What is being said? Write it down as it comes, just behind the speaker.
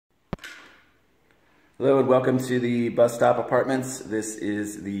Hello and welcome to the Bus Stop Apartments. This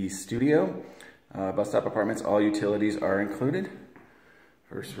is the studio. Bus Stop Apartments, all utilities are included.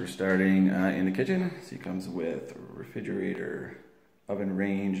 First we're starting in the kitchen. So it comes with refrigerator, oven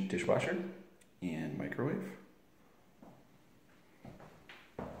range, dishwasher, and microwave.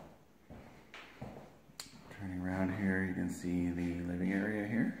 Turning around here, you can see the living area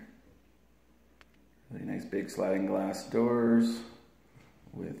here. Really nice big sliding glass doors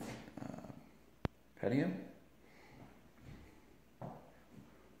with patio.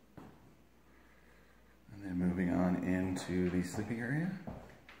 And then moving on into the sleeping area.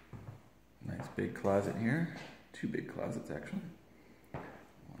 Nice big closet here. Two big closets actually.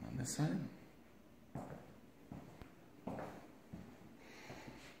 One on this side.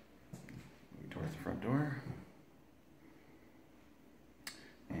 Moving towards the front door.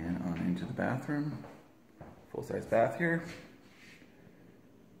 And on into the bathroom. Full-size bath here.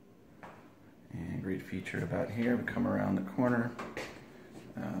 And great feature about here, we come around the corner.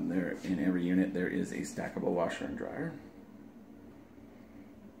 There in every unit there is a stackable washer and dryer.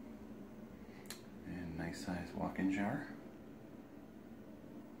 And nice size walk-in shower.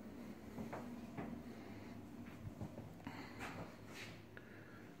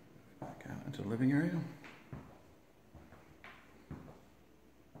 Back out into the living area.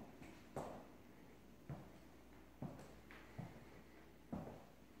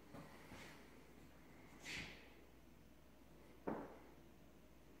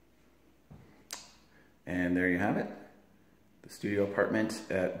 And there you have it, the studio apartment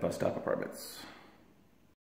at Bus Stop Apartments.